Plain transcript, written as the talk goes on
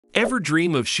Ever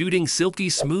dream of shooting silky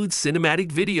smooth cinematic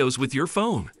videos with your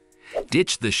phone?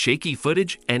 Ditch the shaky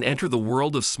footage and enter the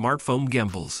world of smartphone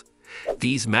gimbals.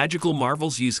 These magical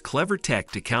marvels use clever tech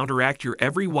to counteract your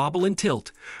every wobble and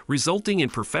tilt, resulting in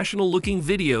professional-looking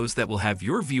videos that will have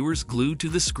your viewers glued to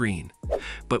the screen.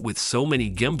 But with so many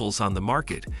gimbals on the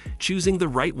market, choosing the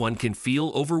right one can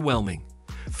feel overwhelming.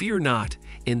 Fear not,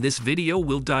 in this video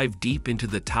we'll dive deep into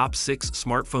the top 6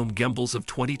 smartphone gimbals of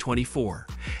 2024,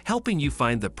 helping you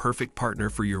find the perfect partner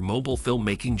for your mobile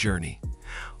filmmaking journey.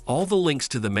 All the links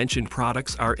to the mentioned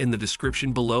products are in the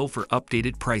description below for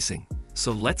updated pricing.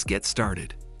 So let's get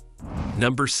started.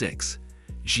 Number 6.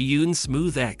 Zhiyun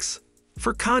Smooth X.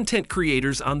 For content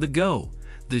creators on the go,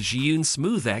 the Zhiyun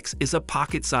Smooth X is a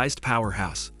pocket-sized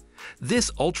powerhouse. This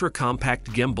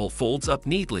ultra-compact gimbal folds up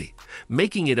neatly,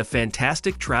 making it a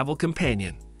fantastic travel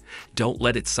companion. Don't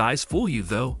let its size fool you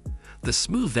though. The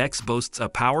Smooth X boasts a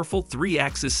powerful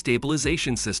 3-axis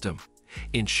stabilization system,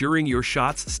 ensuring your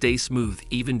shots stay smooth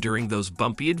even during those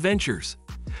bumpy adventures.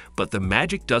 But the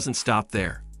magic doesn't stop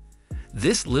there.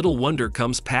 This little wonder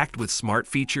comes packed with smart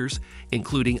features,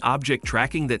 including object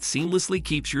tracking that seamlessly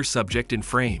keeps your subject in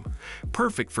frame,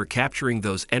 perfect for capturing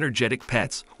those energetic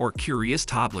pets or curious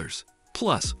toddlers.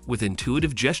 Plus, with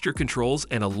intuitive gesture controls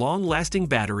and a long-lasting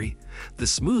battery, the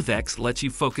Smooth X lets you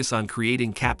focus on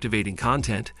creating captivating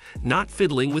content, not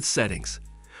fiddling with settings.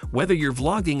 Whether you're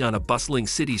vlogging on a bustling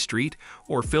city street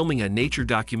or filming a nature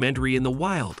documentary in the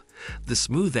wild, the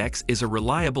Smooth X is a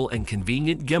reliable and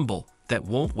convenient gimbal that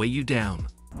won't weigh you down.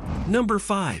 Number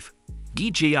 5.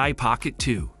 DJI Pocket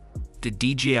 2. The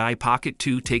DJI Pocket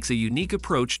 2 takes a unique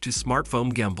approach to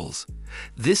smartphone gimbals.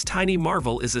 This tiny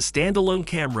marvel is a standalone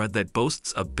camera that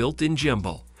boasts a built-in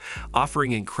gimbal,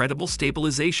 offering incredible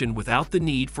stabilization without the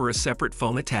need for a separate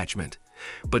phone attachment.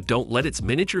 But don't let its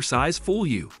miniature size fool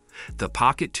you. The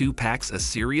Pocket 2 packs a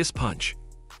serious punch.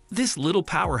 This little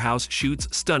powerhouse shoots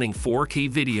stunning 4K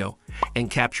video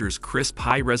and captures crisp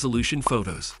high-resolution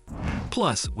photos.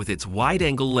 Plus, with its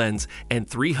wide-angle lens and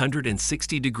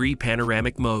 360-degree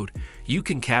panoramic mode, you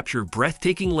can capture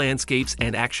breathtaking landscapes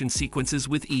and action sequences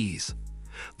with ease.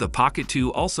 The Pocket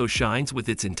 2 also shines with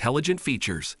its intelligent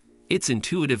features. Its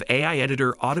intuitive AI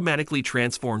editor automatically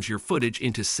transforms your footage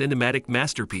into cinematic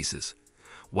masterpieces,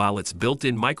 while its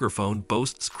built-in microphone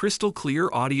boasts crystal-clear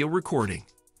audio recording.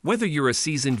 Whether you're a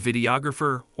seasoned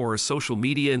videographer or a social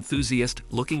media enthusiast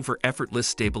looking for effortless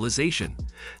stabilization,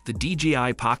 the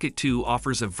DJI Pocket 2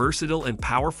 offers a versatile and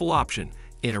powerful option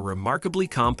in a remarkably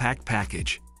compact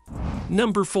package.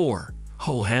 Number 4.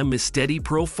 Hohem iSteady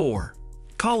Pro 4.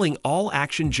 Calling all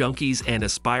action junkies and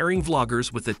aspiring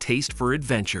vloggers with a taste for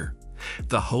adventure,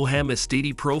 the Hohem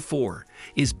iSteady Pro 4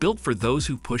 is built for those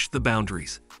who push the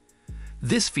boundaries.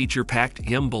 This feature-packed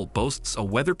gimbal boasts a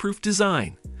weatherproof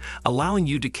design, allowing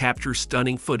you to capture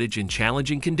stunning footage in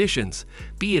challenging conditions,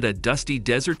 be it a dusty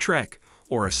desert trek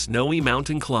or a snowy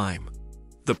mountain climb.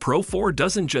 The Pro 4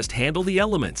 doesn't just handle the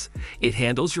elements, it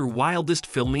handles your wildest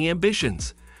filming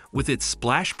ambitions. With its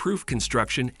splash-proof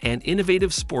construction and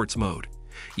innovative sports mode,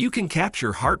 you can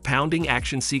capture heart-pounding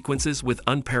action sequences with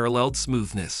unparalleled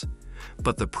smoothness.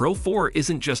 But the Pro 4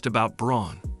 isn't just about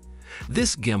brawn.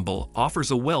 This gimbal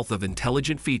offers a wealth of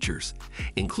intelligent features,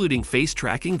 including face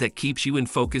tracking that keeps you in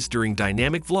focus during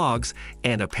dynamic vlogs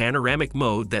and a panoramic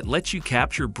mode that lets you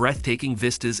capture breathtaking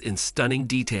vistas in stunning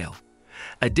detail.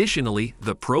 Additionally,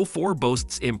 the Pro 4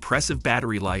 boasts impressive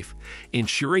battery life,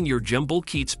 ensuring your gimbal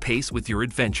keeps pace with your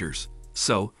adventures.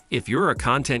 So, if you're a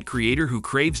content creator who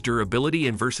craves durability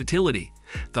and versatility,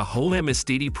 the Hohem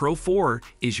iSteady Pro 4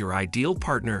 is your ideal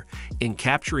partner in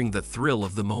capturing the thrill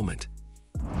of the moment.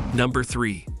 Number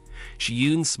 3.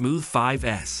 Zhiyun Smooth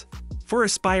X. For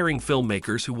aspiring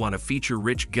filmmakers who want a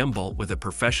feature-rich gimbal with a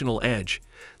professional edge,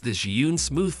 the Zhiyun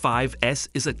Smooth X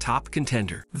is a top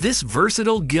contender. This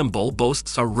versatile gimbal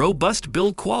boasts a robust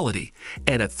build quality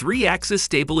and a 3-axis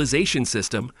stabilization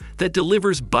system that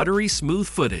delivers buttery smooth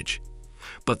footage.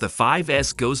 But the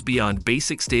 5S goes beyond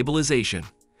basic stabilization.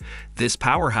 This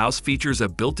powerhouse features a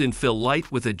built-in fill light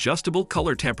with adjustable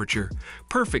color temperature,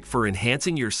 perfect for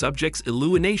enhancing your subject's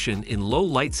illumination in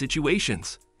low-light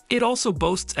situations. It also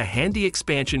boasts a handy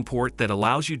expansion port that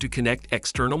allows you to connect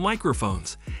external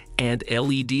microphones and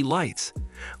LED lights,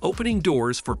 opening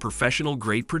doors for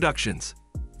professional-grade productions.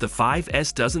 The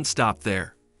 5S doesn't stop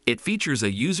there. It features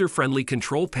a user-friendly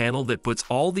control panel that puts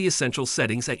all the essential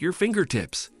settings at your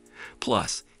fingertips.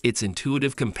 Plus, its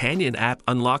intuitive companion app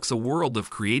unlocks a world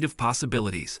of creative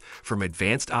possibilities, from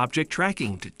advanced object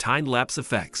tracking to time-lapse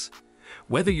effects.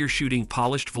 Whether you're shooting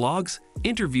polished vlogs,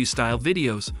 interview-style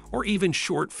videos, or even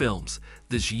short films,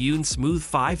 the Zhiyun Smooth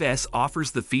 5S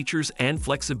offers the features and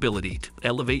flexibility to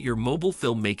elevate your mobile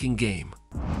filmmaking game.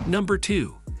 Number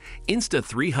 2.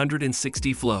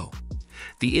 Insta360 Flow.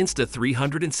 The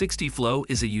Insta360 Flow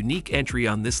is a unique entry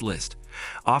on this list,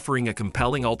 offering a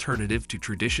compelling alternative to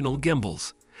traditional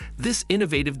gimbals. This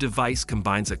innovative device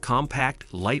combines a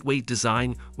compact, lightweight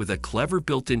design with a clever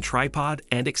built-in tripod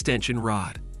and extension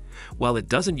rod. While it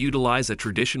doesn't utilize a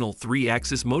traditional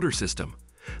 3-axis motor system,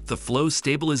 the Flow's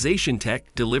stabilization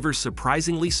tech delivers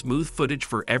surprisingly smooth footage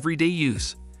for everyday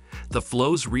use. The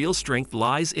Flow's real strength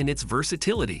lies in its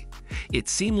versatility. It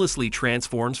seamlessly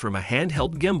transforms from a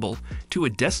handheld gimbal to a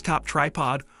desktop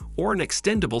tripod or an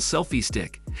extendable selfie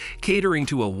stick, catering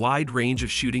to a wide range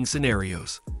of shooting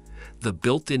scenarios. The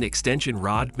built-in extension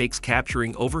rod makes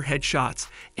capturing overhead shots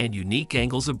and unique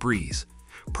angles a breeze,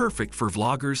 perfect for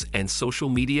vloggers and social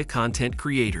media content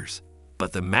creators.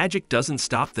 But the magic doesn't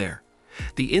stop there.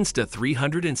 The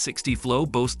Insta360 Flow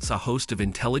boasts a host of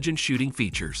intelligent shooting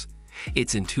features.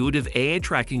 Its intuitive AI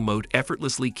tracking mode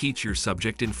effortlessly keeps your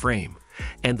subject in frame,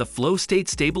 and the Flow state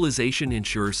stabilization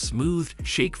ensures smooth,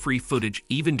 shake-free footage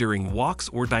even during walks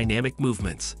or dynamic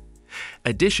movements.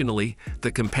 Additionally,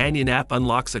 the companion app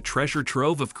unlocks a treasure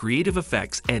trove of creative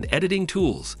effects and editing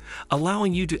tools,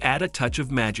 allowing you to add a touch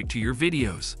of magic to your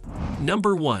videos.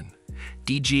 Number 1.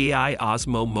 DJI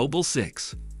Osmo Mobile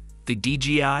 6. The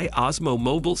DJI Osmo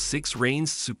Mobile 6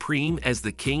 reigns supreme as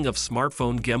the king of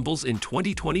smartphone gimbals in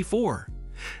 2024.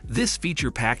 This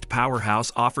feature-packed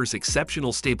powerhouse offers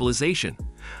exceptional stabilization,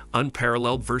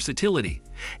 unparalleled versatility,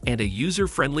 and a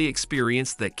user-friendly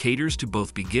experience that caters to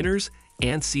both beginners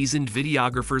and seasoned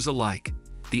videographers alike.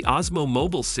 The Osmo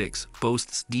Mobile 6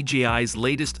 boasts DJI's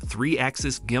latest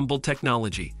 3-axis gimbal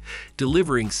technology,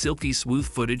 delivering silky smooth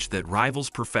footage that rivals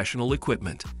professional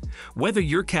equipment. Whether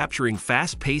you're capturing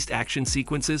fast-paced action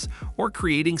sequences or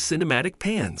creating cinematic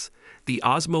pans, the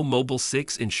Osmo Mobile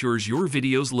 6 ensures your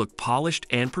videos look polished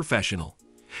and professional.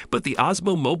 But the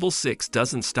Osmo Mobile 6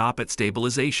 doesn't stop at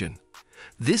stabilization.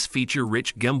 This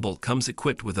feature-rich gimbal comes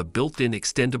equipped with a built-in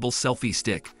extendable selfie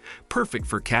stick, perfect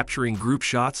for capturing group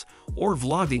shots or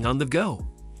vlogging on the go.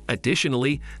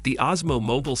 Additionally, the Osmo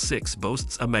Mobile 6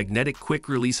 boasts a magnetic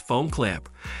quick-release foam clamp,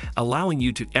 allowing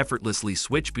you to effortlessly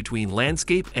switch between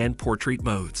landscape and portrait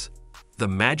modes. The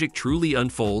magic truly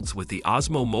unfolds with the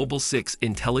Osmo Mobile 6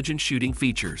 intelligent shooting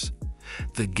features.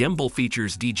 The gimbal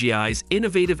features DJI's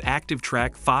innovative Active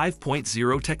Track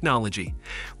 5.0 technology,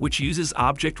 which uses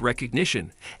object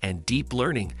recognition and deep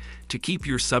learning to keep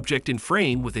your subject in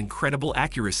frame with incredible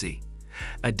accuracy.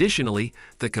 Additionally,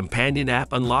 the companion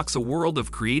app unlocks a world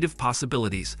of creative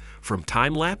possibilities, from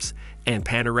time-lapse and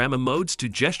panorama modes to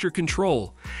gesture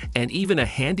control, and even a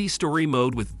handy story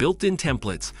mode with built-in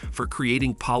templates for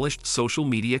creating polished social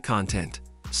media content.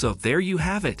 So there you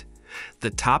have it. The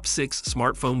top 6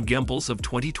 smartphone gimbals of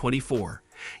 2024,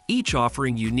 each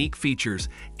offering unique features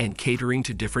and catering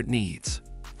to different needs.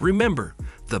 Remember,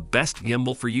 the best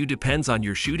gimbal for you depends on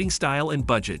your shooting style and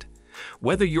budget.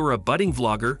 Whether you're a budding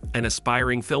vlogger, an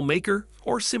aspiring filmmaker,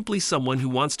 or simply someone who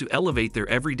wants to elevate their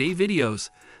everyday videos,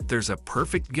 there's a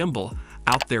perfect gimbal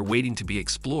out there waiting to be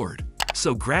explored.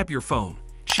 So grab your phone,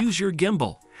 choose your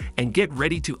gimbal, and get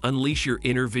ready to unleash your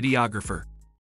inner videographer.